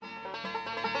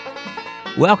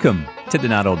Welcome to the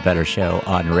Not Old Better Show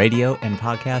on radio and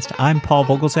podcast. I'm Paul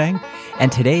Vogelsang, and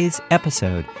today's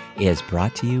episode is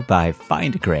brought to you by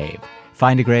Find a Grave.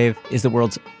 Find a Grave is the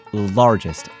world's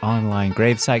largest online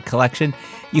gravesite collection.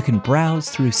 You can browse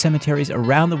through cemeteries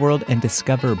around the world and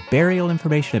discover burial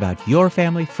information about your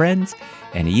family, friends,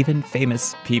 and even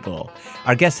famous people.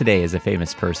 Our guest today is a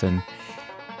famous person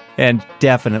and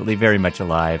definitely very much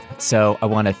alive, so I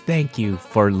want to thank you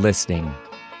for listening.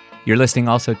 You're listening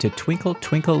also to Twinkle,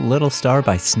 Twinkle, Little Star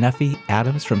by Snuffy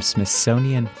Adams from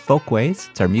Smithsonian Folkways.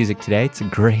 It's our music today. It's a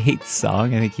great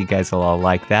song. I think you guys will all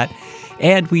like that.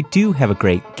 And we do have a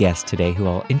great guest today who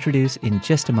I'll introduce in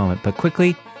just a moment. But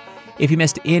quickly, if you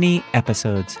missed any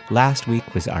episodes, last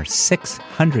week was our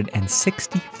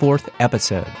 664th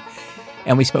episode.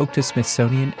 And we spoke to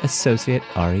Smithsonian Associate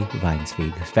Ari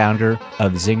Weinsweg, founder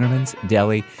of Zingerman's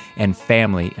Deli and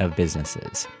family of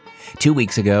businesses. 2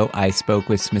 weeks ago, I spoke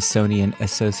with Smithsonian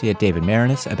Associate David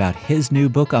Marinis about his new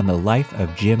book on the life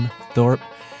of Jim Thorpe.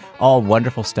 All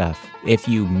wonderful stuff. If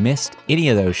you missed any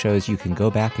of those shows, you can go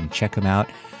back and check them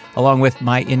out, along with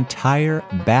my entire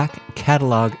back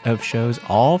catalog of shows,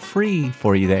 all free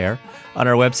for you there on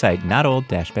our website,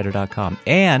 notold-better.com.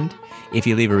 And if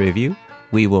you leave a review,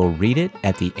 we will read it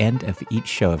at the end of each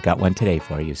show. I've got one today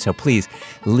for you. So please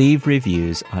leave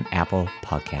reviews on Apple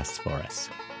Podcasts for us.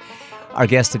 Our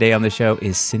guest today on the show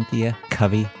is Cynthia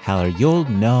Covey Haller. You'll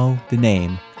know the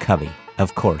name Covey,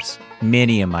 of course.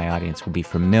 Many in my audience will be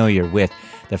familiar with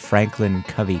the Franklin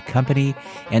Covey Company,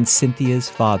 and Cynthia's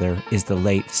father is the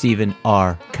late Stephen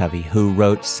R. Covey, who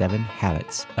wrote 7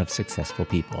 Habits of Successful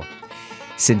People.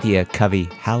 Cynthia Covey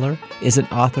Haller is an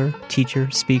author, teacher,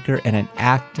 speaker, and an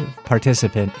active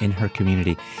participant in her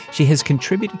community. She has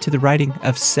contributed to the writing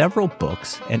of several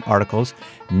books and articles,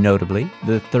 notably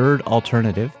The Third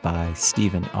Alternative by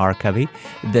Stephen R. Covey,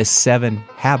 The 7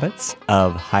 Habits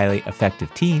of Highly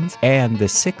Effective Teens, and The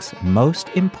 6 Most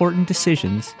Important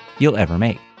Decisions You'll Ever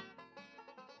Make.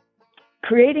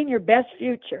 Creating your best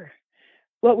future.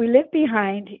 What we leave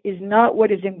behind is not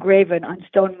what is engraven on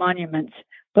stone monuments,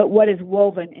 but what is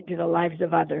woven into the lives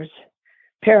of others.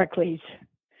 Pericles.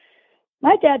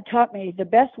 My dad taught me the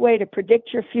best way to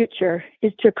predict your future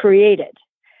is to create it.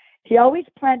 He always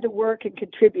planned to work and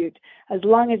contribute as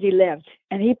long as he lived,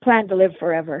 and he planned to live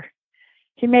forever.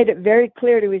 He made it very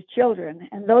clear to his children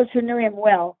and those who knew him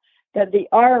well that the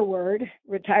R word,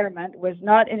 retirement, was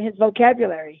not in his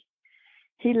vocabulary.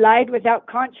 He lied without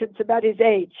conscience about his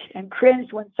age and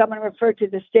cringed when someone referred to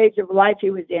the stage of life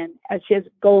he was in as his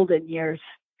golden years.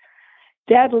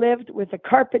 Dad lived with a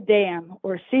carpe diem,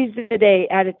 or seize the day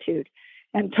attitude,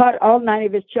 and taught all 9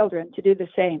 of his children to do the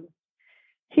same.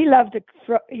 He loved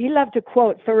to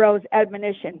quote Thoreau's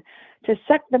admonition to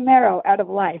suck the marrow out of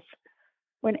life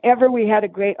whenever we had a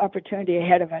great opportunity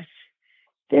ahead of us.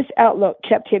 This outlook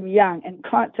kept him young and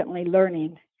constantly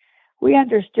learning. We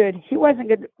understood he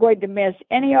wasn't going to miss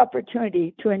any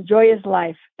opportunity to enjoy his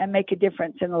life and make a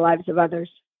difference in the lives of others.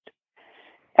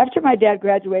 After my dad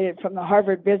graduated from the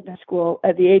Harvard Business School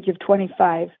at the age of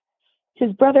 25,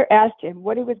 his brother asked him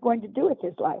what he was going to do with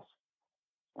his life.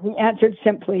 He answered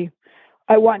simply,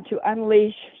 "I want to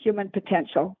unleash human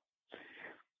potential."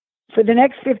 For the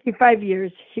next 55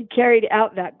 years, he carried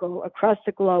out that goal across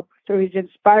the globe through his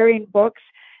inspiring books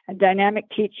and dynamic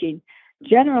teaching,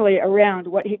 generally around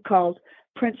what he called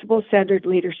principle-centered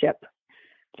leadership.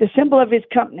 The symbol of his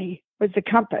company was the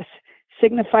compass,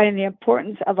 signifying the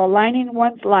importance of aligning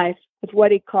one's life with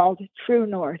what he called true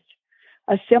north,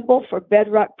 a symbol for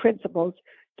bedrock principles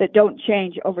that don't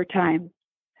change over time.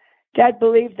 Dad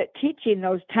believed that teaching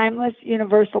those timeless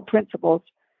universal principles,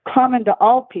 common to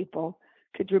all people,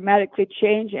 could dramatically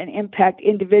change and impact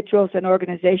individuals and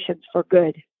organizations for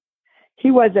good. He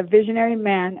was a visionary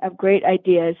man of great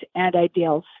ideas and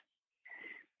ideals.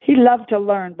 He loved to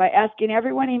learn by asking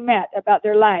everyone he met about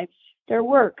their lives, their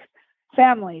work,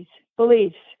 families,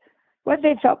 beliefs, what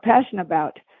they felt passionate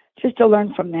about, just to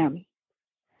learn from them.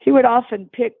 He would often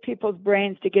pick people's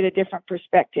brains to get a different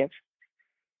perspective.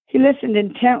 He listened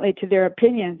intently to their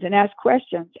opinions and asked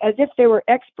questions as if they were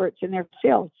experts in their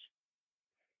fields.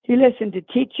 He listened to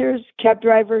teachers, cab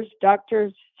drivers,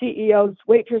 doctors, CEOs,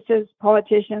 waitresses,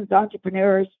 politicians,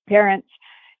 entrepreneurs, parents,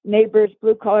 neighbors,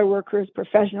 blue-collar workers,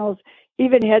 professionals,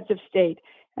 even heads of state,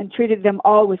 and treated them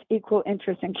all with equal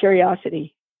interest and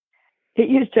curiosity. It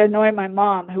used to annoy my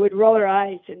mom, who would roll her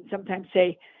eyes and sometimes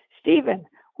say, "Stephen,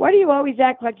 why do you always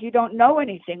act like you don't know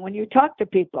anything when you talk to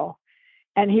people?"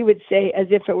 And he would say,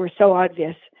 as if it were so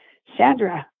obvious,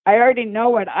 "Sandra, I already know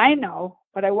what I know,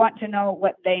 but I want to know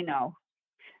what they know."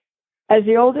 As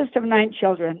the oldest of 9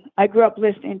 children, I grew up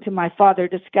listening to my father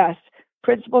discuss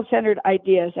principle-centered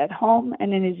ideas at home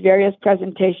and in his various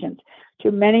presentations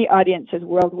to many audiences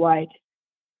worldwide.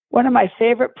 One of my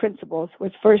favorite principles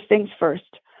was First Things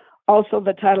First, also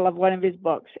the title of one of his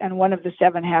books and one of the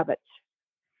 7 habits.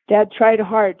 Dad tried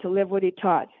hard to live what he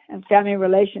taught, and family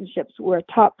relationships were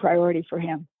a top priority for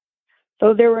him.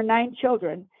 Though there were 9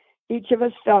 children, each of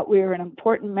us felt we were an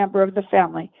important member of the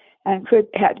family and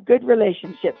had good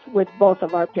relationships with both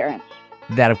of our parents.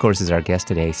 That, of course, is our guest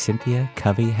today, Cynthia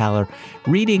Covey Haller,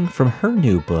 reading from her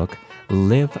new book,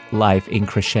 Live Life in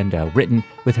Crescendo, written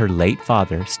with her late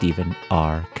father, Stephen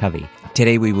R. Covey.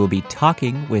 Today we will be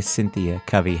talking with Cynthia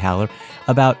Covey Haller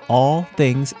about all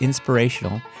things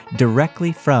inspirational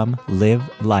directly from Live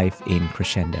Life in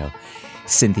Crescendo.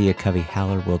 Cynthia Covey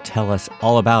Haller will tell us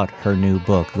all about her new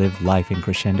book, Live Life in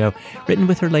Crescendo, written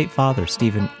with her late father,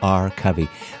 Stephen R. Covey.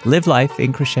 Live Life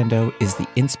in Crescendo is the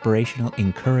inspirational,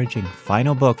 encouraging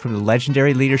final book from the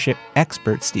legendary leadership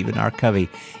expert, Stephen R. Covey,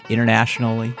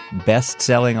 internationally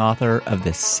best-selling author of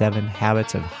The 7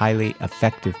 Habits of Highly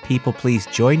Effective People. Please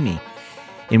join me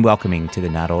in welcoming to the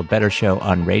Not Old Better Show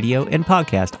on radio and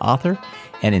podcast author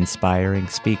and inspiring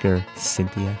speaker,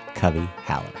 Cynthia Covey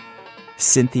Haller.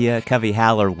 Cynthia Covey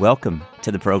Haller, welcome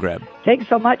to the program. Thanks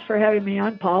so much for having me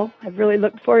on, Paul. I've really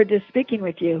looked forward to speaking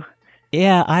with you.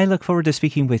 Yeah, I look forward to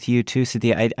speaking with you too,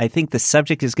 Cynthia. I think the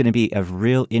subject is going to be of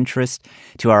real interest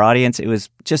to our audience. It was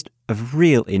just of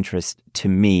real interest to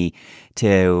me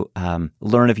to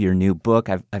learn of your new book.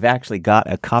 I've actually got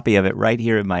a copy of it right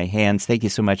here in my hands. Thank you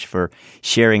so much for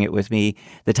sharing it with me.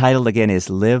 The title again is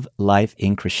Live Life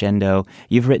in Crescendo.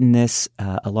 You've written this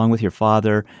along with your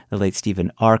father, the late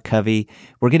Stephen R. Covey.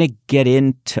 We're going to get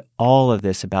into all of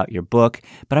this about your book,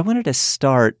 but I wanted to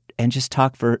start and just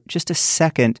talk for just a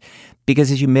second, because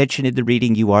as you mentioned in the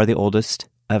reading, you are the oldest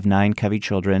of 9 Covey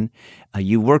children.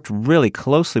 You worked really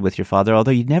closely with your father, although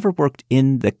you never worked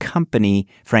in the company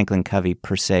Franklin Covey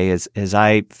per se, as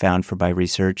I found for my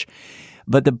research.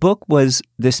 But the book was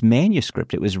this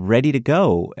manuscript. It was ready to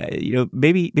go.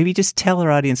 Maybe just tell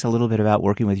our audience a little bit about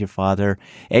working with your father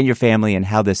and your family and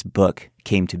how this book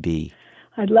came to be.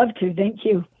 I'd love to. Thank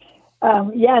you.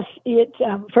 Yes,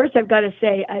 first I've got to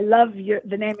say I love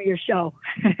the name of your show,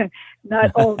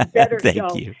 Not Old Better Thank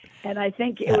Show. you. And I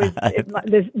think it was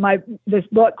this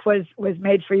book was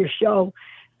made for your show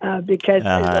because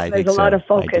there's a lot of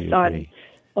focus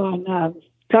on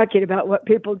talking about what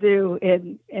people do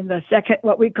in the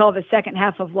what we call the second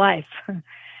half of life.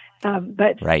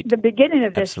 But right. The beginning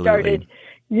of this started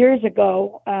years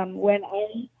ago when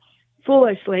I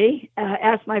foolishly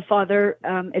asked my father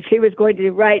if he was going to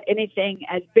write anything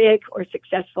as big or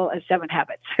successful as 7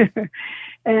 Habits.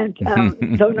 And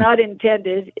though not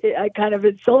intended, I kind of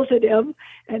insulted him.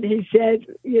 And he said,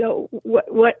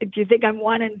 what do you think I'm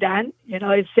one and done?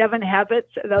 Is 7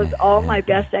 Habits, those all my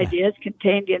best ideas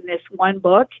contained in this one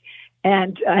book,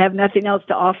 and I have nothing else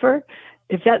to offer?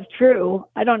 If that's true,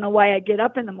 I don't know why I get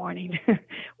up in the morning.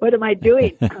 What am I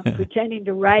doing? I'm pretending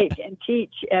to write and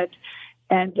teach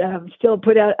and still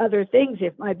put out other things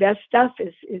if my best stuff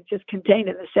is just contained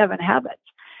in the 7 Habits.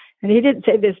 And he didn't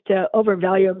say this to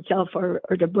overvalue himself or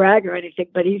to brag or anything,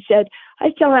 but he said,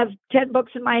 I still have 10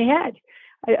 books in my head.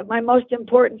 My most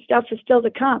important stuff is still to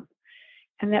come.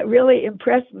 And that really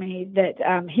impressed me that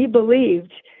he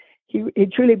believed, he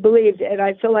truly believed, and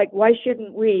I feel like why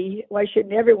shouldn't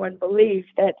everyone believe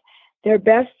that their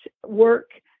best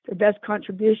work, their best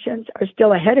contributions are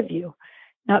still ahead of you,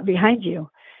 not behind you.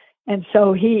 And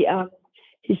so he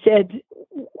said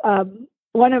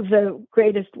one of the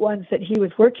greatest ones that he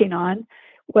was working on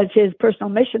was his personal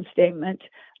mission statement,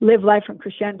 Live Life in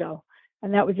Crescendo.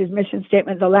 And that was his mission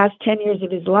statement the last 10 years of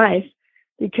his life,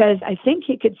 because I think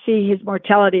he could see his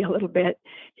mortality a little bit.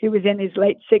 He was in his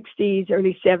late 60s,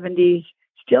 early 70s,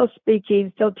 still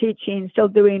speaking, still teaching, still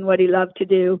doing what he loved to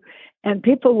do. And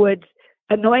people would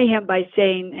annoy him by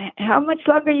saying, how much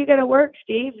longer are you going to work,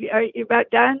 Steve? Are you about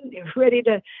done? You ready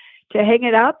to hang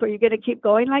it up? Are you going to keep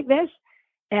going like this?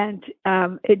 And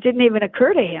it didn't even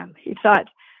occur to him. He thought,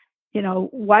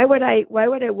 why would I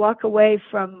walk away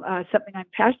from something I'm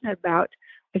passionate about?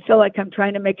 I feel like I'm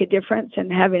trying to make a difference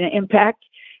and having an impact.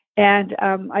 And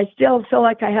I still feel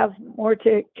like I have more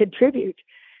to contribute.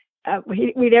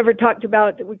 We never talked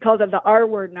about, we called it the R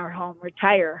word in our home,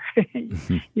 retire.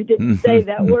 You didn't say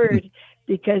that word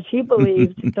because he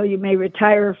believed, though you may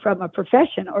retire from a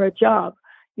profession or a job,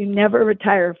 you never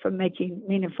retire from making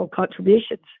meaningful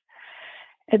contributions.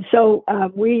 And so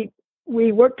we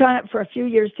worked on it for a few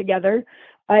years together.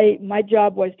 My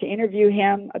job was to interview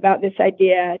him about this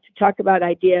idea, to talk about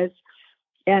ideas.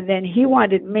 And then he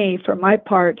wanted me, for my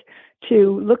part,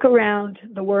 to look around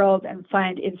the world and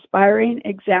find inspiring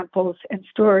examples and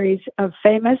stories of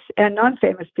famous and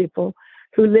non-famous people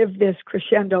who live this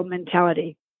crescendo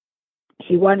mentality.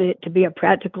 He wanted it to be a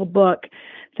practical book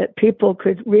that people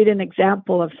could read an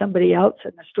example of somebody else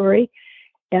in the story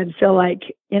and feel like,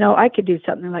 I could do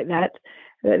something like that.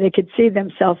 They could see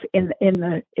themselves in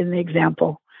the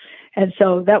example. And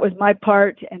so that was my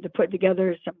part, and to put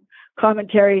together some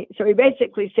commentary. So he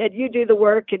basically said, you do the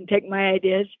work and take my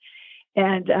ideas.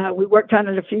 And we worked on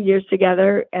it a few years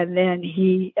together. And then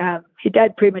he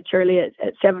died prematurely at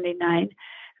 79.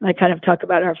 And I kind of talk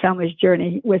about our family's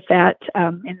journey with that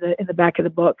in the back of the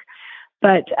book.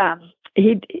 But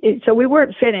so we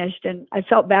weren't finished, and I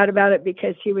felt bad about it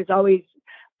because he was always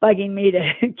bugging me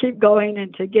to keep going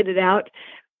and to get it out.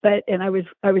 And I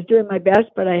was doing my best,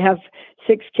 but I have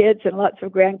 6 kids and lots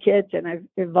of grandkids, and I've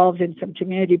involved in some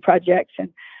community projects and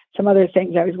some other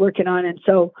things I was working on. And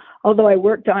so, although I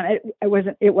worked on it,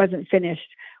 it wasn't finished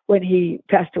when he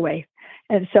passed away.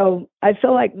 And so I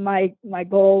feel like my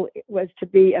goal was to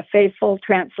be a faithful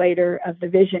translator of the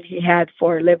vision he had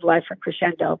for Live Life from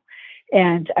Crescendo.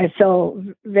 And I feel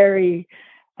very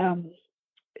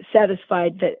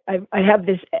satisfied that I have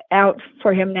this out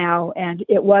for him now. And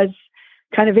it was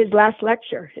kind of his last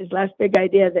lecture, his last big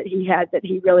idea that he had that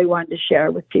he really wanted to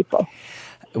share with people.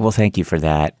 Well, thank you for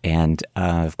that. And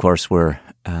of course, we're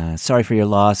sorry for your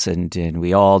loss, and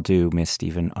we all do miss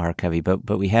Stephen R. Covey.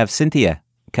 But we have Cynthia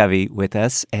Covey with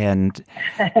us, and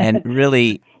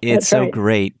really, it's so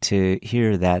great to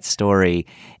hear that story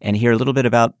and hear a little bit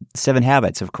about 7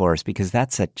 Habits, of course, because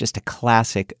that's just a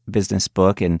classic business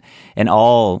book, and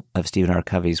all of Stephen R.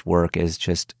 Covey's work is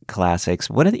just classics.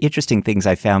 One of the interesting things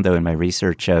I found, though, in my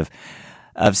research of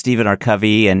Stephen R.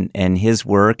 Covey and his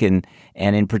work, and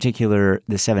in particular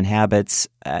the 7 Habits,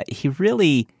 he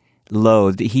really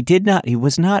loathed. He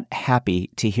was not happy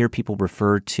to hear people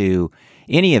refer to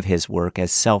any of his work as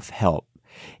self-help.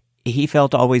 He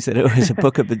felt always that it was a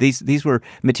book of these were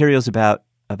materials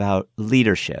about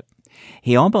leadership.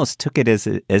 He almost took it as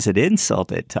an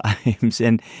insult at times,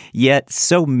 and yet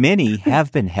so many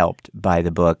have been helped by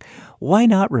the book. Why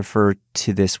not refer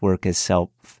to this work as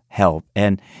self-help,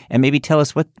 and maybe tell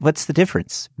us what's the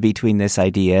difference between this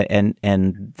idea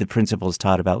and the principles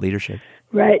taught about leadership?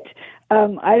 Right.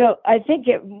 I think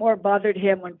it more bothered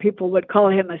him when people would call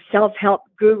him a self-help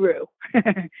guru,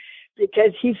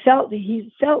 because he felt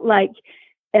like,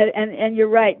 and you're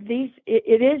right. He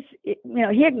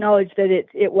acknowledged that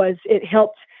it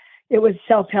was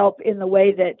self-help in the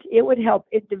way that it would help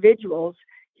individuals.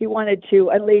 He wanted to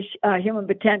unleash human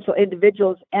potential,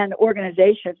 individuals and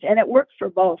organizations, and it works for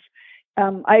both.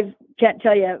 I can't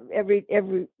tell you every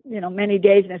many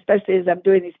days, and especially as I'm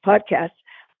doing these podcasts,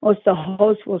 most of the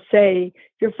hosts will say,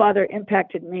 your father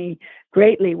impacted me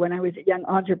greatly when I was a young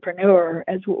entrepreneur,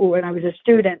 when I was a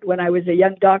student, when I was a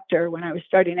young doctor, when I was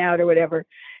starting out or whatever.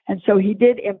 And so he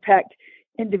did impact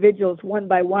individuals one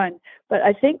by one. But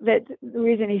I think that the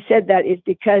reason he said that is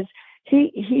because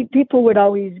people would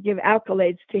always give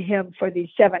accolades to him for these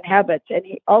 7 habits. And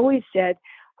he always said,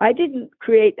 I didn't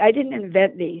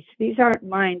invent these. These aren't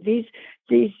mine.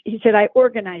 He said, I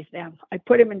organized them. I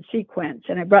put them in sequence,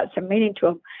 and I brought some meaning to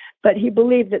them. But he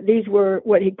believed that these were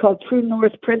what he called true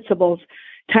north principles,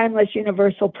 timeless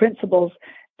universal principles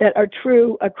that are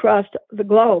true across the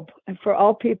globe and for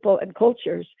all people and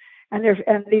cultures. And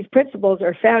these principles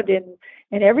are found in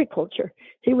every culture.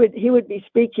 He would be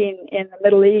speaking in the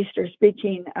Middle East or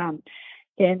speaking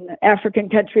in African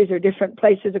countries or different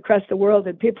places across the world,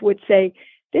 and people would say,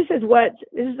 This is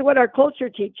what our culture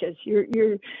teaches.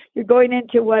 You're going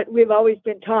into what we've always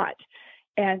been taught.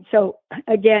 And so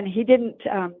again, he didn't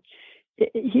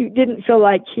feel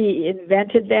like he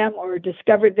invented them or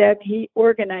discovered them. He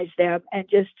organized them, and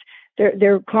just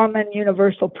they're common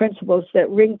universal principles that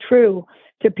ring true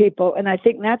to people. And I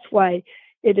think that's why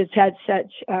it has had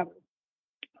such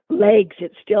legs.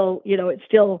 It's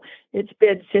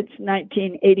been since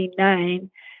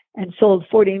 1989. And sold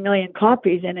 40 million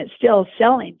copies, and it's still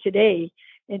selling today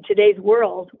in today's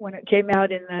world when it came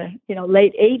out in the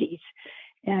late 80s.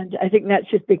 And I think that's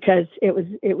just because it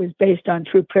was based on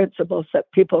true principles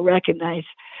that people recognize.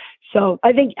 So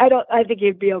I think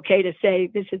it'd be okay to say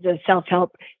this is a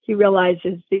self-help. He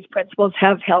realizes these principles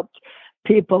have helped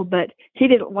people, but he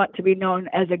didn't want to be known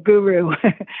as a guru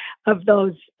of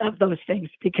those things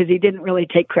because he didn't really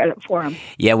take credit for them.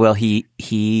 Yeah, well,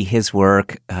 his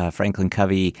work, Franklin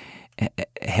Covey,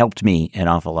 helped me an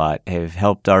awful lot. Have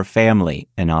helped our family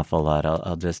an awful lot.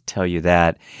 I'll just tell you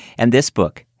that. And this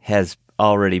book has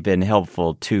already been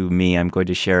helpful to me. I'm going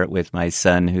to share it with my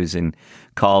son who's in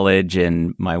college,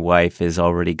 and my wife has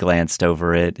already glanced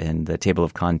over it. And the table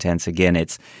of contents, again,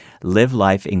 it's Live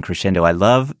Life in Crescendo. I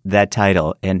love that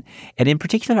title. And in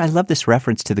particular, I love this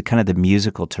reference to the kind of the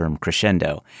musical term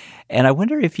crescendo. And I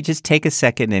wonder if you just take a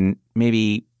second and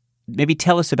maybe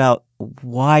tell us about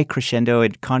why crescendo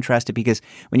and contrast it, because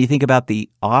when you think about the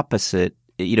opposite,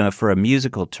 for a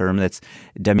musical term, that's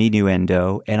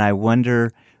diminuendo. And I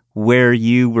wonder where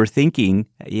you were thinking,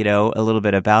 a little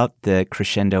bit about the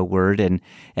crescendo word and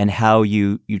how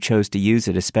you chose to use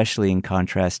it, especially in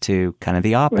contrast to kind of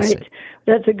the opposite. Right.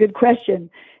 That's a good question.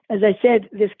 As I said,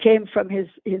 this came from his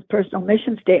personal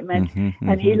mission statement,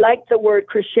 and he liked the word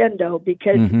crescendo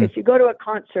because if you go to a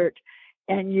concert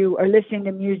and you are listening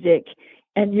to music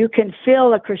and you can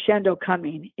feel a crescendo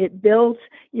coming, it builds,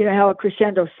 how a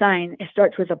crescendo sign, it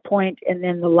starts with a point and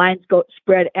then the lines go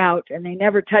spread out and they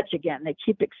never touch again. They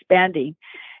keep expanding.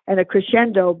 And a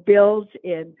crescendo builds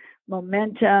in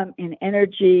momentum, in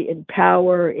energy, in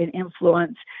power, in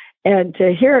influence. And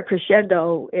to hear a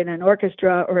crescendo in an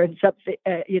orchestra or in something,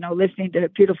 listening to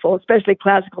beautiful, especially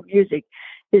classical music,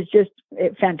 is just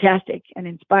fantastic and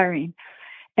inspiring.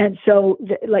 And so,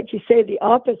 like you say, the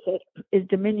opposite is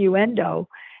diminuendo,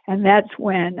 and that's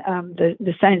when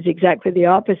the sign is exactly the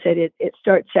opposite. It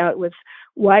starts out with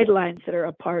wide lines that are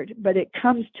apart, but it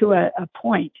comes to a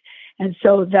point, and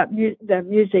so that the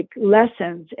music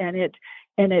lessens, and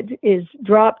it is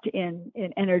dropped in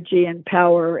energy and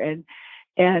power, and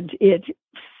it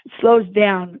slows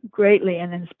down greatly,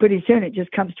 and then pretty soon it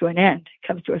just comes to an end,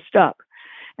 comes to a stop.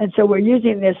 And so we're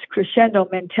using this crescendo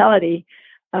mentality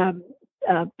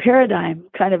paradigm,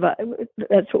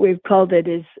 that's what we've called it,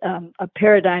 is a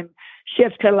paradigm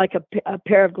shift, kind of like a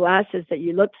pair of glasses that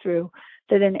you look through,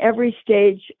 that in every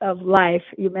stage of life,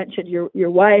 you mentioned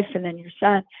your wife and then your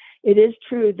son, it is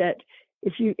true that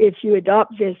if you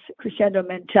adopt this crescendo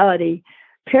mentality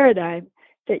paradigm,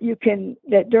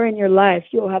 that during your life,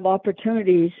 you'll have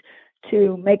opportunities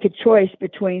to make a choice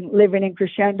between living in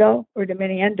crescendo or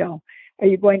diminuendo. Are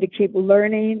you going to keep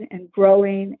learning and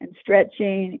growing and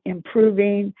stretching,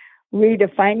 improving,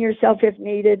 redefine yourself if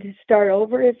needed, start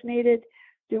over if needed,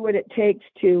 do what it takes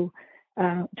to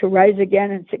rise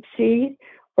again and succeed?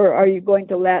 Or are you going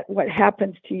to let what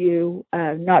happens to you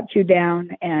knock you down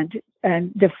and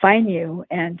define you,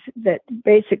 and that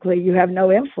basically you have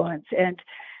no influence and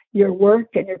your work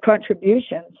and your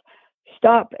contributions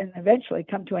stop and eventually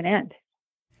come to an end?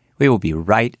 We will be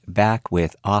right back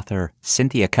with author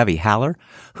Cynthia Covey Haller,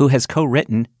 who has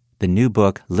co-written the new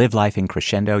book, Live Life in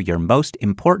Crescendo. Your most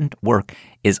important work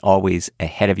is always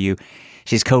ahead of you.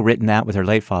 She's co-written that with her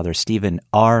late father, Stephen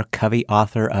R. Covey,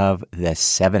 author of The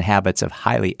 7 Habits of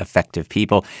Highly Effective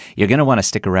People. You're going to want to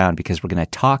stick around because we're going to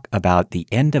talk about the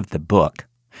end of the book,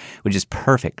 which is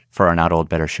perfect for our Not Old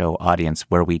Better Show audience,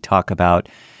 where we talk about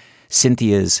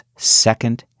Cynthia's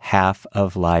second half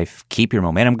of life. Keep your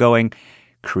momentum going,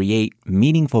 create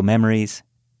meaningful memories,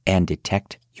 and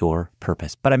detect your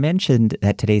purpose. But I mentioned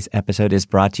that today's episode is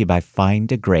brought to you by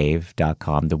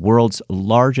findagrave.com, the world's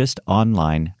largest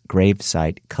online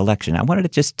gravesite collection. I wanted to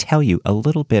just tell you a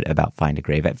little bit about Find a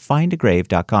Grave. At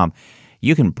findagrave.com,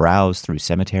 you can browse through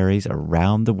cemeteries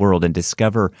around the world and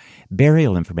discover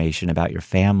burial information about your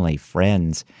family,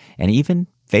 friends, and even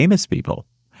famous people.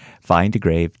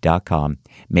 Findagrave.com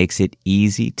makes it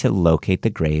easy to locate the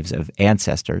graves of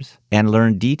ancestors and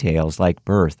learn details like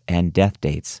birth and death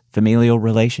dates, familial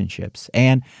relationships,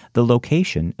 and the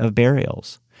location of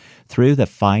burials. Through the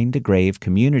Find a Grave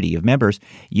community of members,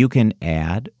 you can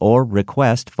add or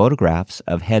request photographs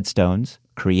of headstones,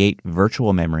 create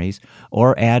virtual memories,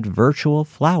 or add virtual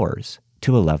flowers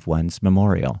to a loved one's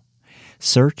memorial.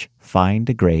 Search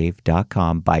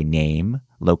findagrave.com by name,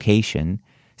 location,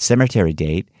 cemetery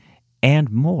date, and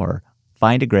more.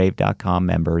 Findagrave.com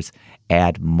members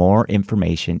add more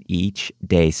information each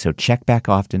day, so check back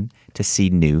often to see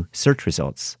new search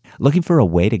results. Looking for a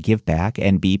way to give back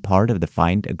and be part of the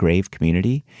Find a Grave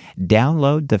community?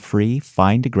 Download the free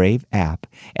Find a Grave app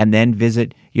and then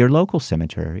visit your local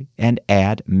cemetery and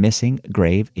add missing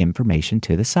grave information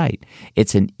to the site.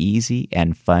 It's an easy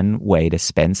and fun way to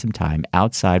spend some time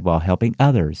outside while helping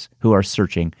others who are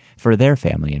searching for their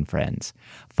family and friends.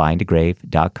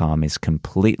 Findagrave.com is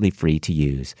completely free to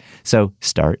use, so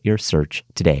start your search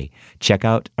today. Check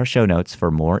out our show notes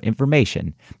for more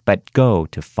information, but go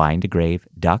to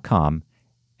findagrave.com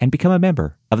and become a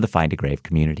member of the Find a Grave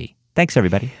community. Thanks,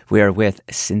 everybody. We are with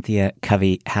Cynthia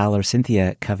Covey Haller.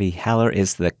 Cynthia Covey Haller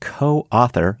is the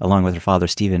co-author, along with her father,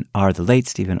 the late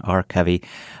Stephen R. Covey,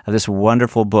 of this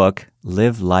wonderful book,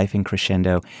 Live Life in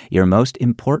Crescendo. Your most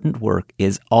important work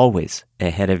is always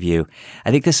ahead of you.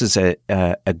 I think this is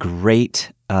a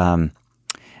great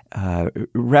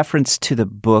reference to the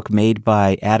book made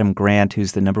by Adam Grant,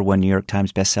 who's the #1 New York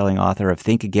Times bestselling author of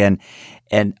Think Again.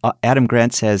 And Adam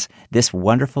Grant says, this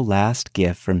wonderful last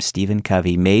gift from Stephen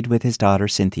Covey, made with his daughter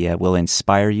Cynthia, will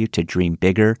inspire you to dream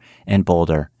bigger and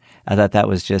bolder. I thought that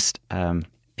was just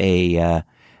a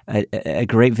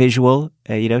great visual.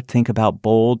 Think about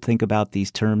bold, think about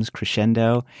these terms,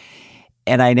 crescendo.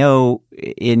 And I know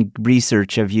in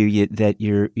research of you that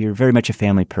you're very much a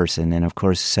family person, and of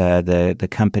course the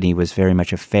company was very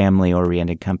much a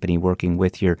family-oriented company, working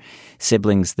with your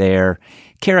siblings there.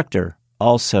 Character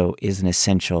also is an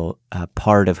essential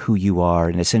part of who you are,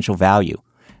 an essential value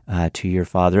to your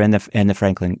father and the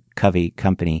Franklin Covey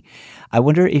Company. I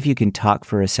wonder if you can talk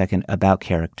for a second about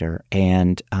character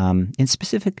and in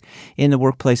specific in the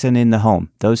workplace and in the home.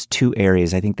 Those two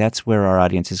areas, I think that's where our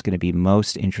audience is going to be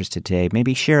most interested today.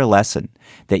 Maybe share a lesson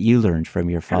that you learned from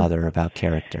your father about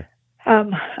character.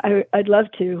 I'd love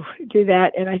to do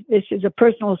that. And this is a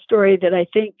personal story that I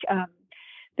think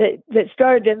that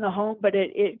started in the home, but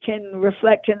it can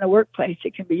reflect in the workplace.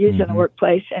 It can be used in the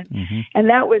workplace. And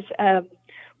that was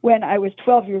when I was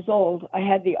 12 years old. I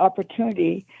had the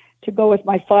opportunity to go with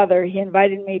my father. He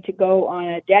invited me to go on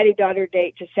a daddy-daughter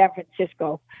date to San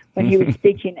Francisco when he was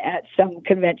speaking at some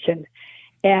convention.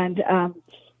 And I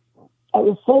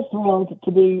was so thrilled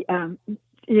to be, I'm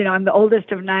the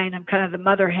oldest of 9. I'm kind of the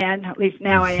mother hen, at least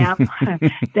now I am.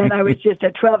 Then I was just a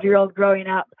 12-year-old growing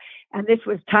up. And this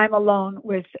was time alone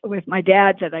with my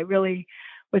dad that I really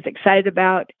was excited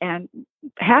about. And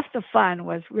half the fun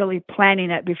was really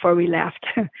planning it before we left,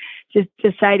 just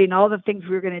deciding all the things we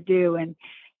were going to do and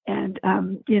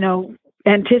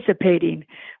anticipating,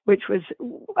 which was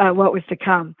what was to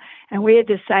come. And we had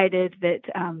decided that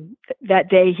that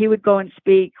day he would go and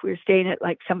speak. We were staying at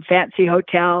like some fancy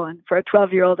hotel. And for a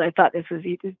 12-year-old, I thought this was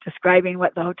describing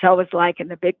what the hotel was like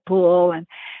and the big pool and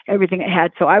everything it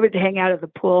had. So I would hang out at the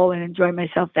pool and enjoy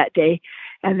myself that day.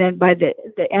 And then by the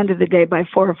end of the day, by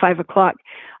 4 or 5 o'clock,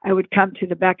 I would come to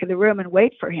the back of the room and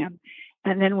wait for him.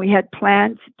 And then we had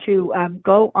plans to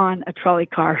go on a trolley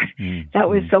car. That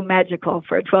was so magical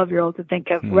for a 12-year-old to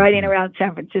think of riding around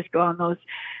San Francisco on those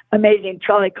amazing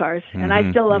trolley cars. And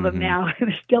I still love them now.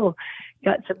 They're still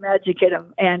got some magic in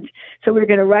them. And so we were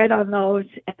going to ride on those,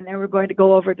 and then we're going to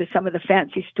go over to some of the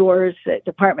fancy stores,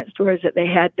 department stores that they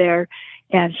had there,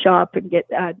 and shop and get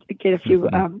a few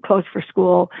clothes for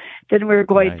school. Then we were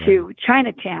going to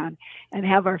Chinatown and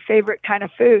have our favorite kind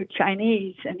of food,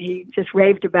 Chinese. And he just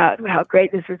raved about how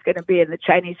great this was going to be. And the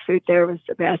Chinese food there was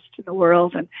the best in the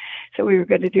world. And so we were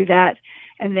going to do that.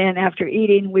 And then after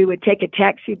eating, we would take a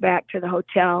taxi back to the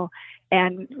hotel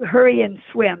and hurry and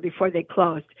swim before they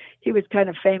closed. He was kind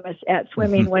of famous at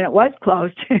swimming when it was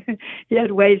closed. He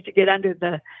had ways to get under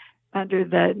the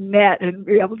net and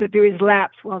be able to do his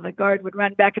laps while the guard would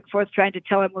run back and forth trying to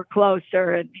tell him we're close,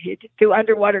 sir, and he'd do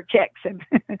underwater kicks and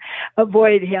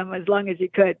avoid him as long as he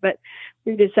could. But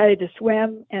we decided to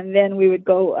swim, and then we would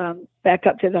go back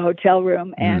up to the hotel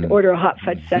room and order a hot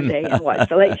fudge sundae and watch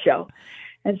the Late Show.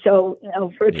 And so,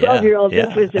 for a 12-year-old,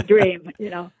 this was a dream,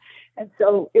 And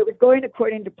so it was going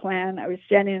according to plan. I was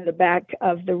standing in the back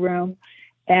of the room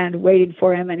and waiting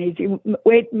for him, and he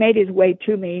made his way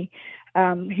to me.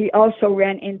 He also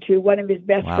ran into one of his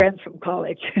best friends from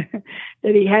college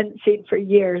that he hadn't seen for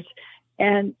years.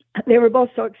 And they were both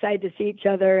so excited to see each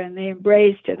other, and they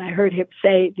embraced. And I heard him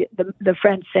say, the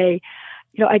friend say,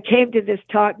 I came to this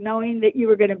talk knowing that you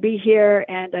were going to be here,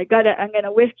 and I'm going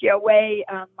to whisk you away.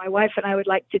 My wife and I would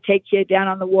like to take you down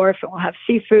on the wharf, and we'll have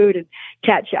seafood and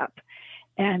catch up.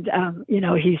 And,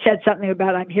 he said something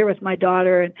about, I'm here with my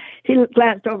daughter. And he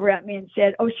glanced over at me and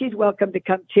said, oh, she's welcome to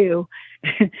come too.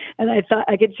 And I thought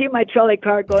I could see my trolley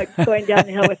car going down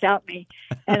the hill without me.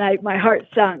 And my heart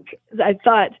sunk. I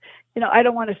thought, I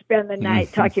don't want to spend the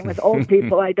night talking with old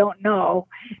people I don't know.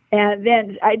 And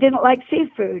then I didn't like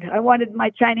seafood. I wanted my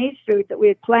Chinese food that we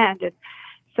had planned. And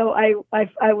so I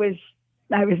was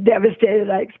devastated.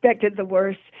 I expected the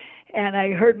worst. And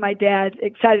I heard my dad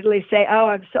excitedly say, oh,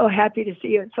 I'm so happy to see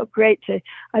you. It's so great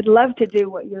I'd love to do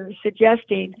what you're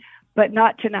suggesting, but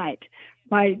not tonight.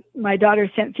 My daughter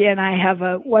Cynthia and I have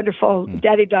a wonderful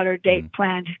daddy-daughter date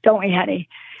planned, don't we, honey?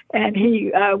 And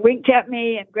he winked at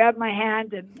me and grabbed my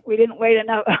hand, and we didn't wait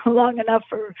long enough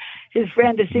for his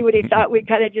friend to see what he thought. We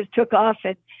kind of just took off,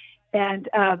 And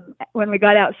when we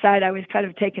got outside, I was kind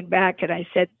of taken back, and I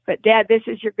said, "But Dad, this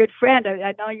is your good friend.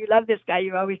 I know you love this guy.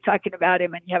 You're always talking about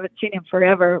him, and you haven't seen him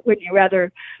forever. Wouldn't you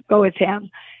rather go with him?"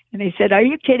 And he said, "Are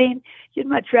you kidding? You'd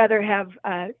much rather have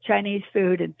Chinese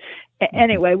food." And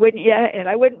anyway, wouldn't you? And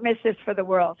I wouldn't miss this for the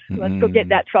world. Let's go get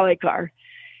that trolley car.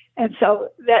 And so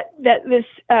that this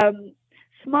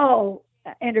small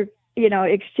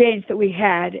exchange that we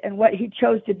had, and what he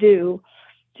chose to do,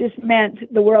 just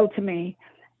meant the world to me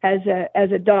as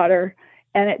a daughter.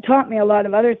 And it taught me a lot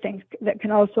of other things that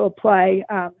can also apply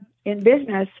in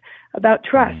business, about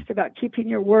trust, about keeping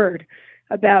your word,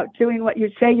 about doing what you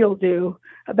say you'll do,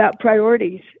 about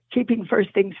priorities, keeping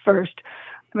first things first.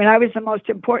 I mean, I was the most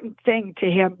important thing to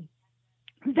him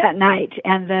that night,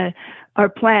 and our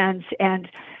plans and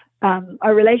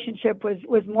our relationship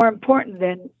was more important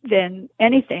than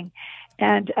anything.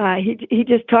 And he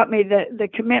just taught me the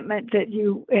commitment that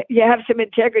you have some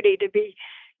integrity to be,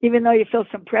 even though you feel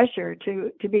some pressure,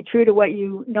 to be true to what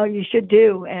you know you should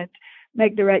do and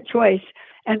make the right choice.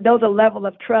 And though the level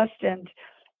of trust and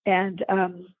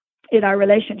in our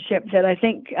relationship that I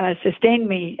think sustained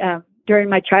me during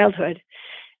my childhood.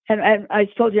 And I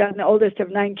told you I'm the oldest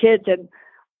of 9 kids, and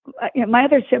my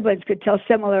other siblings could tell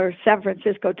similar San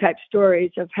Francisco type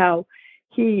stories of how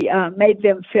he made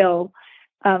them feel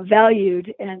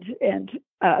valued and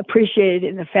appreciated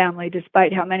in the family,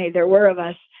 despite how many there were of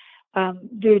us,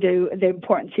 due to the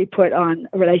importance he put on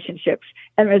relationships.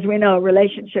 And as we know,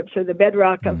 relationships are the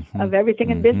bedrock of everything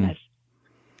in business.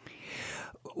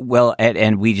 Well,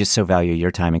 and we just so value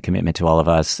your time and commitment to all of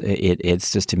us.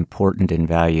 It's just important and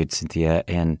valued, Cynthia.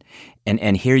 And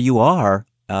here you are,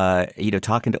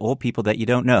 talking to old people that you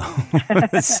don't know.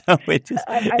 So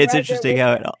it's interesting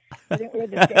how it all. I think we're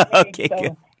the same age, Okay, so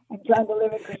good. I'm trying to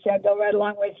live in Crescendo right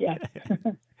along with you.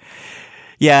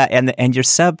 Yeah, and your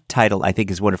subtitle I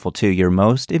think is wonderful too. Your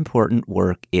most important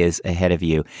work is ahead of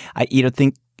you.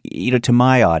 To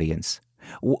my audience,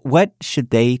 what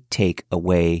should they take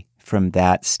away from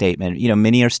that statement?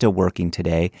 Many are still working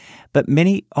today, but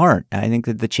many aren't. I think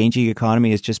that the changing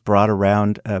economy has just brought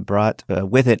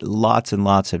with it lots and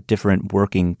lots of different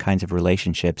working kinds of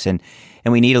relationships, and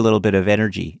we need a little bit of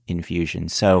energy infusion.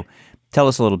 So tell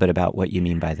us a little bit about what you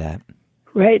mean by that.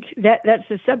 Right. That's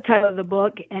the subtitle of the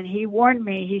book. And he warned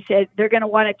me. He said, they're going to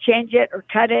want to change it or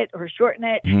cut it or shorten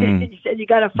it. He said, you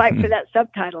got to fight for that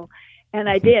subtitle. And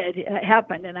I did. It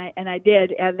happened. And I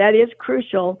did. And that is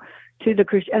crucial to the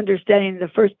understanding the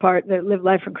first part, the live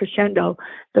life in crescendo,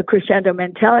 the crescendo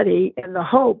mentality, and the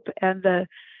hope and the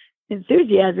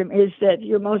enthusiasm is that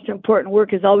your most important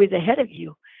work is always ahead of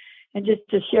you. And just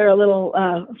to share a little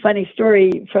funny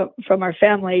story from our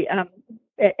family,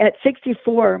 at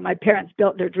 64, my parents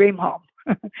built their dream home.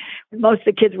 Most of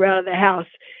the kids were out of the house,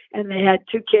 and they had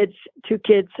two kids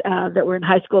that were in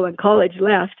high school and college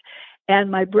left.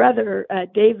 And my brother,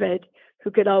 David,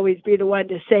 who could always be the one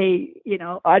to say,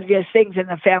 obvious things in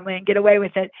the family and get away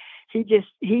with it, he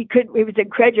was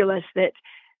incredulous that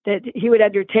he would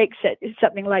undertake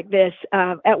something like this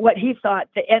at what he thought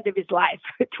the end of his life,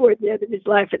 toward the end of his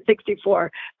life at 64.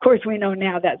 Of course, we know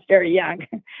now that's very young.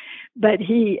 But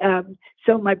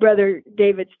so my brother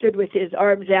David stood with his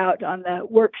arms out on the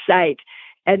work site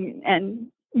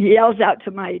and yells out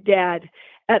to my dad,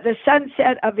 at the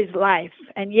sunset of his life,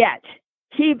 and yet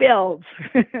he builds.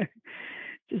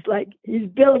 Just like he's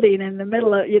building in the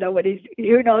middle of,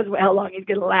 who knows how long he's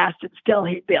going to last, and still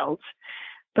he builds.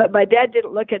 But my dad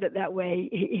didn't look at it that way.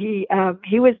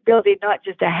 He was building not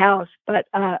just a house, but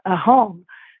a home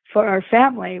for our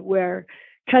family where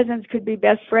cousins could be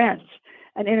best friends,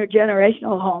 an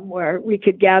intergenerational home where we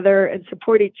could gather and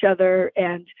support each other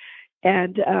and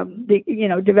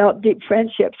develop deep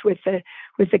friendships with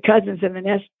the cousins in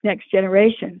the next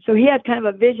generation. So he had kind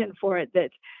of a vision for it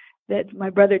that my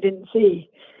brother didn't see.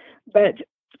 But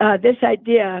this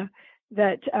idea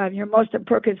that your most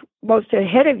important is most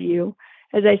ahead of you,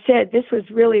 as I said, this was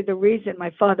really the reason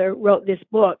my father wrote this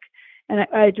book. And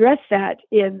I addressed that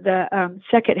in the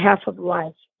second half of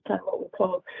life, kind of what we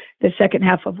call the second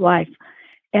half of life.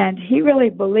 And he really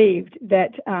believed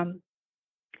that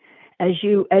as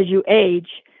you age,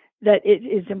 that it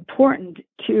is important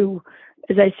to,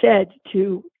 as I said,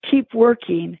 to keep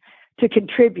working, to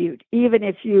contribute, even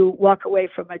if you walk away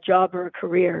from a job or a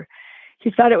career. He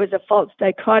thought it was a false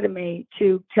dichotomy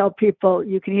to tell people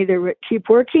you can either keep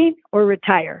working or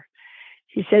retire.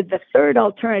 He said the third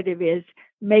alternative is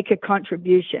make a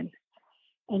contribution.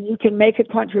 And you can make a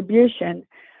contribution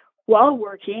while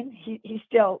working. He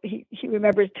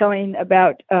remembers telling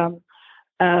about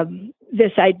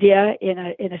this idea in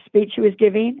a speech he was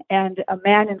giving, and a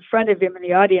man in front of him in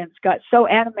the audience got so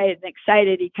animated and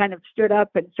excited he kind of stood up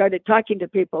and started talking to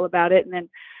people about it, and then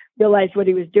realized what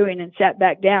he was doing and sat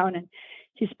back down. And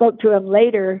he spoke to him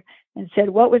later and said,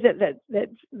 "What was it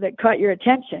that caught your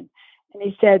attention?" And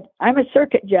he said, "I'm a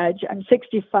circuit judge. I'm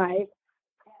 65. And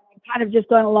I'm kind of just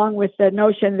going along with the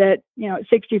notion that, at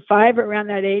 65 or around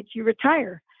that age, you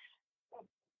retire."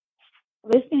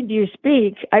 Listening to you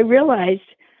speak, I realized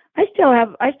I still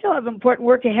have important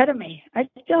work ahead of me. I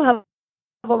still have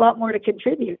a lot more to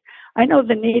contribute. I know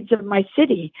the needs of my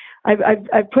city.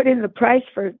 I've put in the price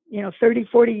for 30,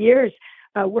 40 years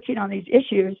working on these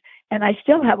issues, and I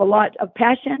still have a lot of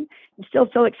passion. I'm still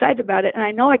so excited about it, and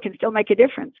I know I can still make a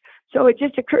difference. So it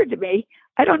just occurred to me,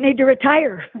 I don't need to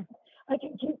retire. I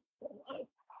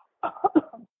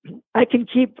can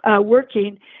keep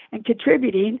working and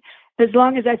contributing as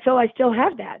long as I feel I still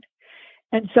have that.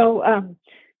 And so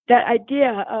that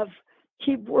idea of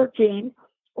keep working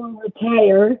or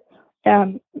retire,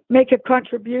 make a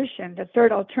contribution, the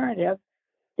third alternative,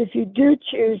 if you do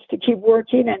choose to keep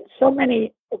working, and so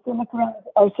many, if you look around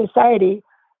our society,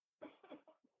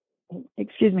 if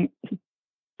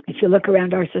you look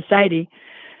around our society,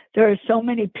 there are so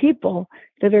many people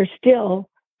that are still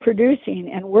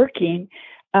producing and working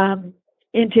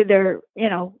into their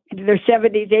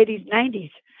 70s, 80s,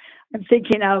 90s. I'm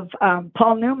thinking of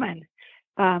Paul Newman,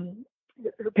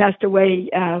 who passed away,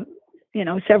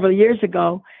 several years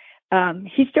ago.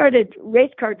 He started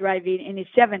race car driving in his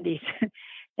 70s,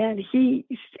 and he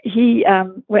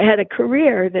had a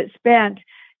career that spanned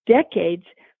decades.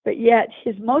 But yet,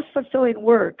 his most fulfilling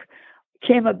work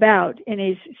came about in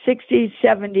his 60s,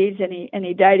 70s, and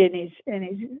he died in his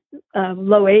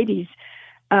low 80s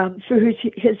through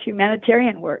his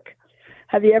humanitarian work.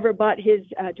 Have you ever bought his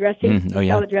dressing?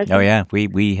 Salad dressing? Oh yeah,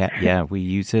 we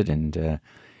use it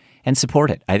and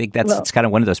support it. I think it's kind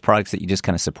of one of those products that you just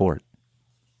kind of support.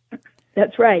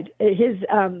 That's right. His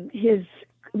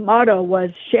motto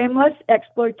was shameless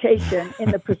exploitation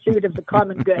in the pursuit of the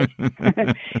common good.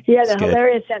 He had a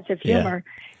hilarious sense of humor,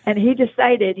 and he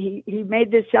decided he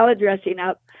made this salad dressing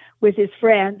up with his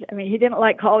friends. I mean, he didn't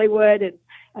like Hollywood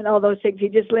and all those things. He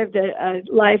just lived a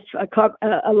life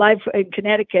in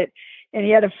Connecticut. And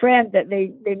he had a friend that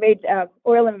they made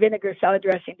oil and vinegar salad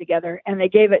dressing together, and they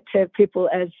gave it to people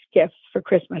as gifts for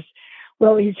Christmas.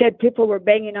 Well, he said people were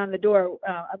banging on the door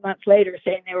a month later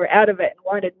saying they were out of it and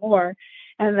wanted more.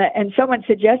 And someone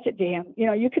suggested to him,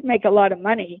 you could make a lot of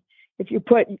money if you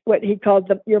put what he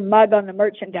called your mug on the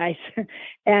merchandise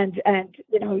and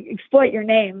exploit your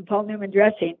name, Paul Newman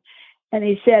Dressing. And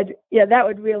he said, that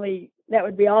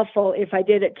would be awful if I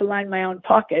did it to line my own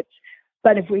pockets.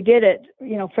 But if we did it,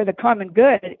 for the common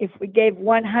good, if we gave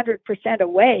 100%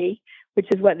 away, which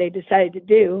is what they decided to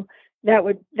do, that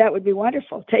would be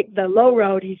wonderful. Take the low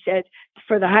road, he said,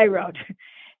 for the high road.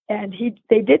 And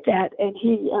they did that. And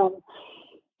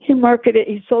he marketed,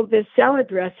 he sold this salad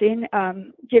dressing,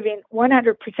 giving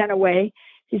 100% away.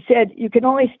 He said, you can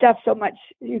only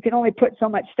put so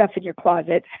much stuff in your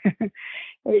closet.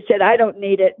 He said, I don't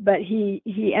need it. But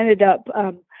he ended up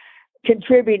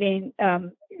contributing.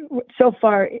 So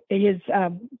far, his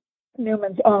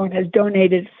Newman's Own has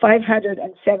donated $570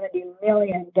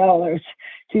 million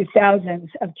to thousands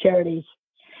of charities.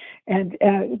 And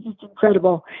it's just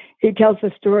incredible. He tells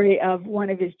the story of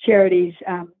one of his charities,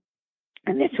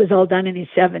 and this was all done in his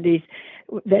 70s,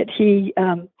 that he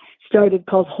started,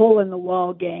 called Hole in the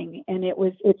Wall Gang. And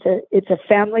it's a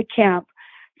family camp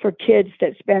for kids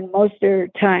that spend most of their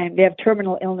time, they have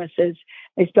terminal illnesses.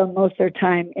 They spend most of their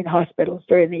time in hospitals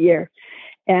during the year.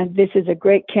 And this is a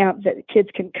great camp that kids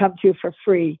can come to for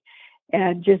free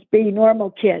and just be normal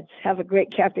kids, have a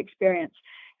great camp experience.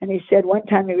 And he said one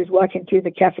time he was walking through the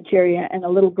cafeteria and a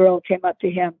little girl came up to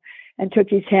him and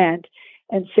took his hand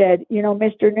and said,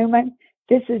 Mr. Newman,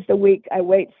 this is the week I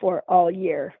wait for all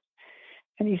year.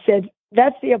 And he said,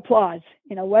 that's the applause.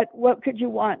 What could you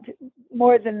want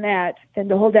more than that, than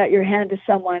to hold out your hand to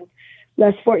someone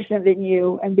less fortunate than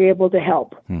you and be able to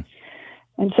help?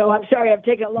 And so I'm sorry, I've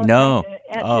taken a long time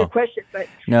to answer your question, but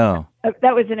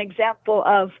that was an example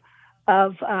of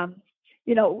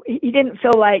he didn't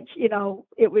feel like,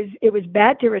 it was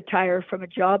bad to retire from a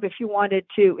job if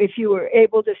you were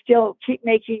able to still keep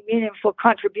making meaningful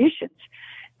contributions,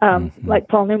 like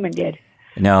Paul Newman did.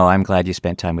 No, I'm glad you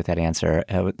spent time with that answer.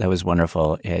 That was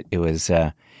wonderful. It was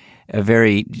a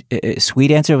very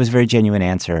sweet answer. It was a very genuine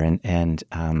answer, and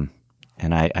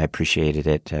I appreciated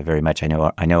it very much. I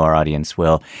know our audience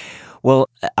will. Well,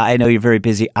 I know you're very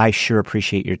busy. I sure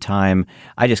appreciate your time.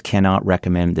 I just cannot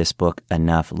recommend this book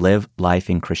enough. Live Life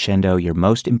in Crescendo. Your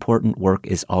most important work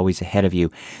is always ahead of you.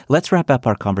 Let's wrap up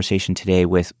our conversation today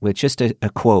with just a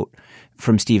quote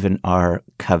from Stephen R.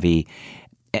 Covey.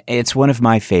 It's one of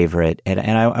my favorite, and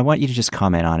I want you to just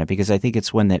comment on it because I think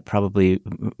it's one that probably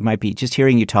might be, just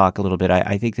hearing you talk a little bit,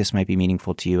 I think this might be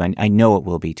meaningful to you, and I know it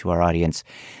will be to our audience.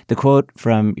 The quote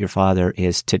from your father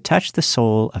is, "To touch the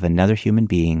soul of another human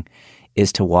being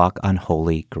is to walk on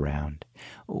holy ground."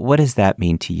 What does that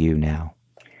mean to you now?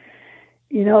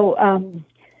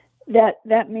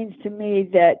 That means to me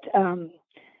that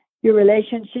your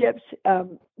relationships,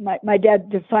 my dad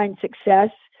defined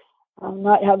success,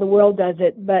 not how the world does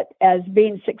it, but as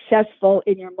being successful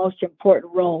in your most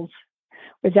important roles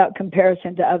without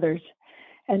comparison to others.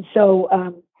 And so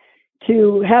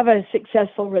to have a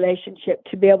successful relationship,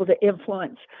 to be able to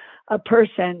influence a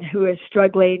person who is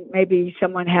struggling, maybe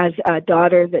someone has a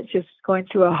daughter that's just going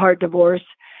through a hard divorce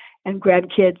and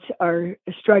grandkids are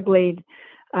struggling.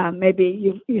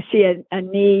 Maybe you see a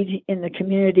need in the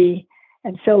community.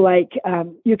 And so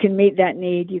you can meet that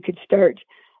need. You could start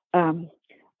a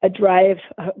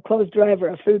clothes drive or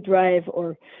a food drive,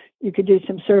 or you could do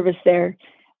some service there.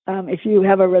 If you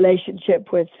have a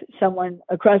relationship with someone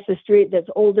across the street that's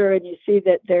older and you see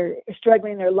that they're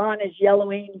struggling, their lawn is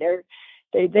yellowing,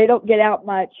 they don't get out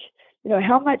much.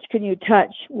 How much can you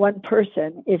touch one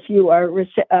person if you are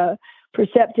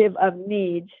perceptive of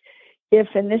needs?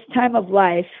 If in this time of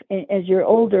life, as you're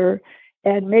older,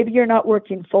 and maybe you're not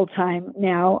working full time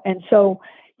now, and so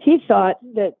he thought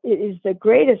that it is the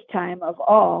greatest time of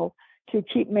all to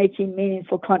keep making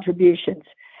meaningful contributions.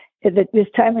 That this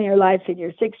time in your life, in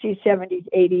your 60s, 70s,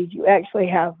 80s, you actually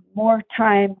have more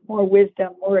time, more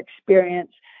wisdom, more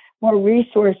experience, more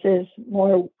resources,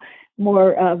 more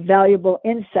valuable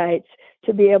insights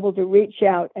to be able to reach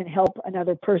out and help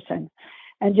another person.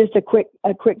 And just a quick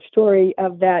story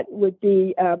of that would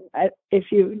be,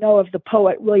 if you know of the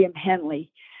poet William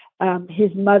Henley,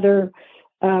 his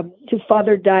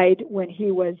father died when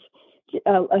he was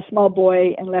a small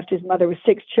boy and left his mother with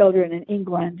 6 children in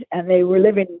England, and they were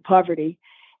living in poverty.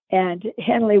 And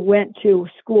Henley went to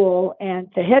school, and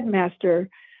the headmaster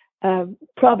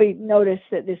probably noticed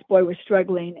that this boy was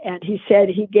struggling, and he said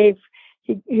he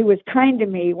was kind to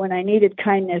me when I needed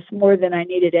kindness more than I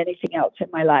needed anything else in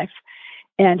my life.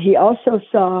 And he also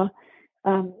saw,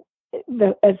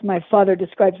 as my father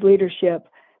describes leadership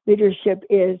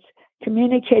is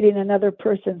communicating another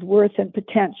person's worth and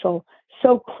potential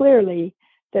so clearly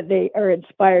that they are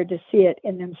inspired to see it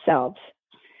in themselves.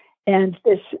 And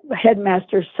this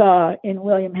headmaster saw in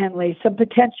William Henley some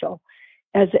potential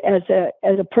as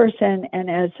a person and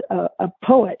as a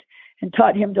poet, and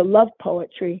taught him to love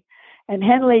poetry. And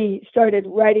Henley started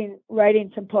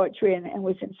writing some poetry and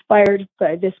was inspired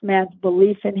by this man's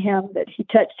belief in him, that he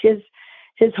touched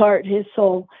his heart, his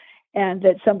soul, and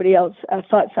that somebody else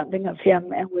thought something of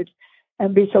him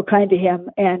and be so kind to him.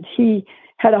 And he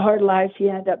had a hard life. He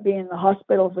ended up being in the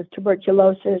hospital with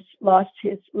tuberculosis, lost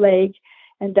his leg,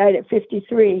 and died at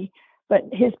 53. But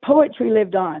his poetry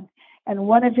lived on. And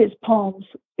one of his poems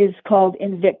is called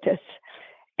Invictus.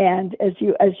 And as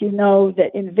you know,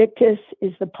 that Invictus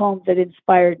is the poem that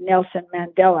inspired Nelson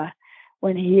Mandela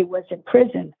when he was in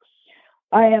prison.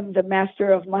 I am the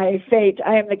master of my fate.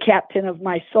 I am the captain of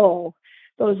my soul.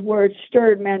 Those words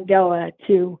stirred Mandela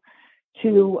to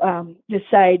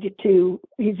decide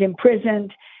he's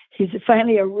imprisoned. He's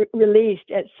finally released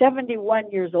at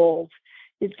 71 years old.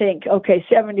 You'd think, okay,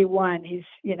 71,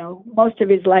 most of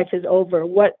his life is over.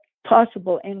 What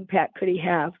possible impact could he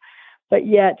have? But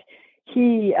yet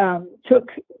he took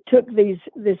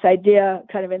this idea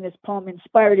kind of in this poem,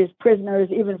 inspired his prisoners,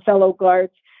 even fellow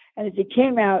guards. And as he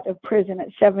came out of prison at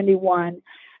 71,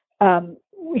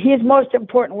 his most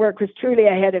important work was truly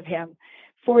ahead of him.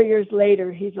 4 years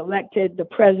later, he's elected the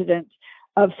president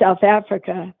of South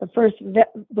Africa, the first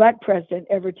Black president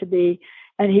ever to be,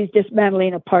 and he's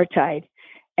dismantling apartheid.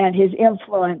 And his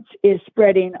influence is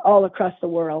spreading all across the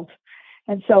world.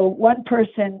 And so one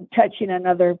person touching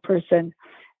another person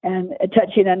and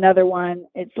touching another one,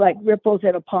 it's like ripples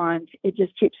in a pond. It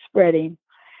just keeps spreading.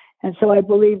 And so I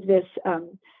believe this,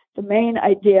 the main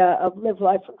idea of Live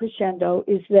Life in Crescendo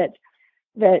is that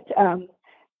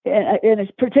and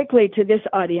it's particularly to this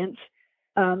audience,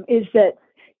 is that,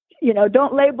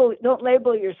 don't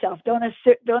label yourself. Don't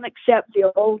accept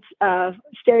the old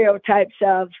stereotypes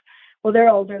of, well, they're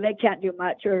older, they can't do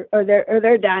much, or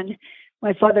they're done.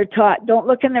 My father taught, don't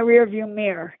look in the rearview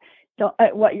mirror. Don't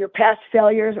what your past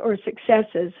failures or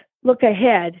successes. Look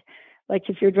ahead, like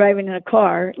if you're driving in a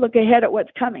car. Look ahead at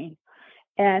what's coming.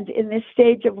 And in this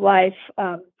stage of life,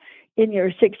 in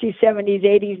your 60s, 70s,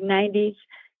 80s, 90s,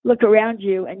 look around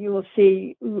you and you will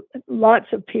see lots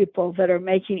of people that are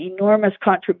making enormous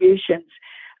contributions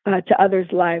to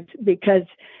others' lives because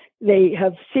they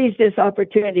have seized this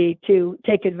opportunity to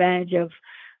take advantage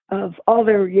of all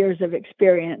their years of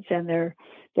experience and their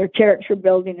character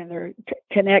building and their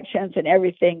connections and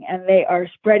everything, and they are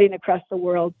spreading across the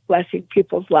world, blessing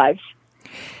people's lives.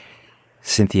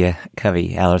 Cynthia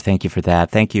Covey, Aller, thank you for that.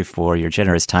 Thank you for your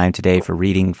generous time today, for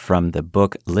reading from the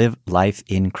book, Live Life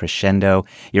in Crescendo.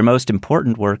 Your most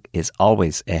important work is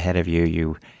always ahead of you.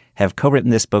 You have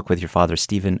co-written this book with your father,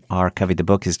 Stephen R. Covey. The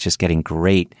book is just getting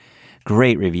great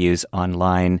reviews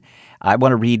online. I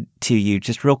want to read to you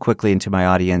just real quickly into my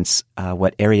audience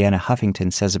what Arianna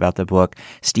Huffington says about the book.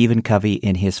 Stephen Covey,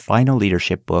 in his final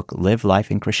leadership book, Live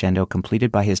Life in Crescendo,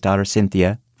 completed by his daughter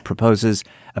Cynthia, proposes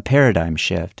a paradigm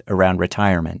shift around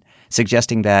retirement,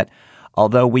 suggesting that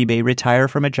although we may retire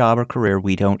from a job or career,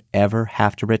 we don't ever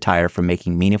have to retire from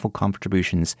making meaningful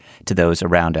contributions to those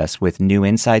around us. With new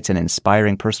insights and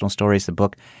inspiring personal stories, the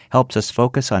book helps us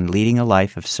focus on leading a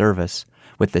life of service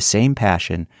with the same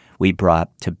passion we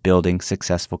brought to building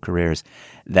successful careers.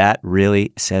 That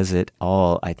really says it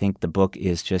all. I think the book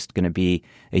is just going to be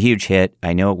a huge hit.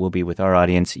 I know it will be with our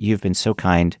audience. You've been so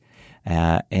kind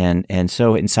and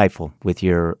so insightful with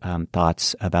your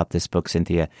thoughts about this book,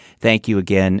 Cynthia. Thank you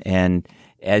again. And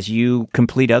as you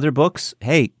complete other books,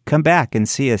 hey, come back and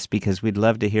see us because we'd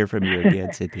love to hear from you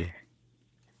again, Cynthia.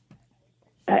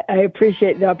 I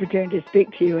appreciate the opportunity to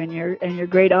speak to you and your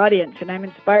great audience, and I'm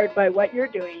inspired by what you're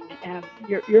doing and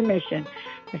your mission.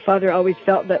 My father always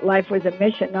felt that life was a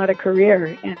mission, not a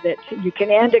career, and that you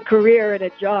can end a career at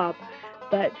a job,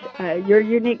 but your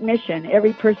unique mission,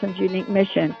 every person's unique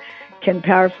mission, can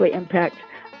powerfully impact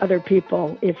other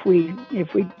people if we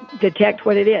detect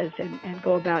what it is and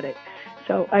go about it.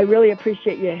 So I really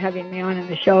appreciate you having me on in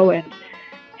the show,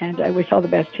 and I wish all the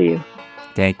best to you.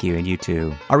 Thank you, and you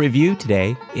too. Our review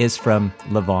today is from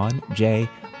Levon J.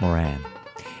 Moran.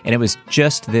 And it was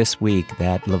just this week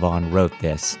that Levon wrote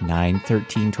this,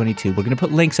 9/13/22. We're going to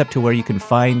put links up to where you can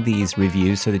find these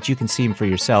reviews so that you can see them for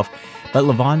yourself. But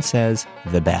Levon says,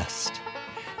 the best.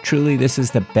 Truly, this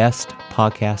is the best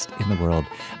podcast in the world.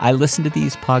 I listen to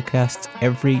these podcasts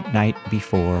every night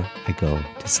before I go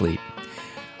to sleep.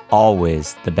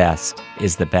 Always the best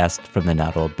is the best from the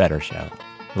Not Old Better Show.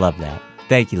 Love that.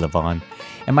 Thank you, Levon.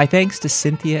 And my thanks to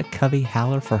Cynthia Covey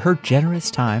Haller for her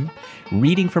generous time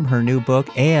reading from her new book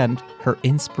and her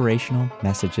inspirational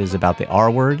messages about the R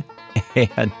word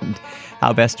and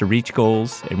how best to reach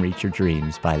goals and reach your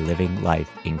dreams by living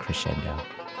life in crescendo.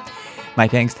 My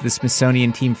thanks to the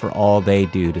Smithsonian team for all they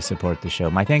do to support the show.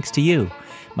 My thanks to you,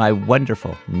 my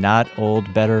wonderful Not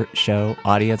Old Better Show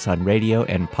audience on radio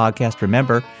and podcast.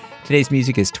 Remember, today's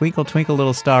music is Twinkle, Twinkle,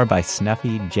 Little Star by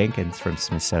Snuffy Jenkins from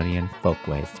Smithsonian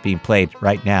Folkways. It's being played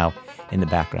right now in the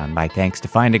background. My thanks to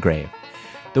Find a Grave,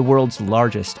 the world's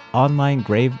largest online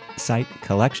grave site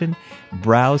collection.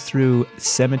 Browse through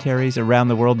cemeteries around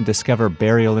the world and discover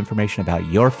burial information about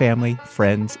your family,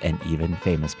 friends, and even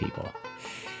famous people.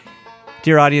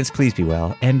 Dear audience, please be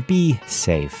well and be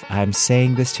safe. I'm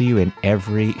saying this to you in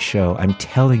every show. I'm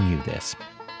telling you this.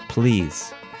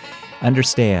 Please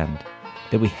understand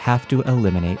that we have to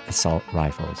eliminate assault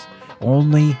rifles.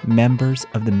 Only members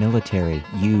of the military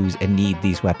use and need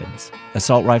these weapons.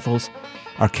 Assault rifles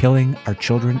are killing our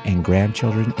children and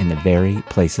grandchildren in the very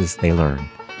places they learn,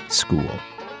 school.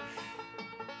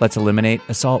 Let's eliminate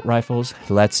assault rifles.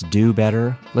 Let's do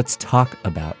better. Let's talk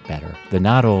about better. The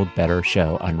Not Old Better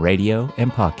Show on radio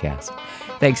and podcast.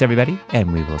 Thanks, everybody,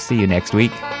 and we will see you next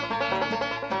week.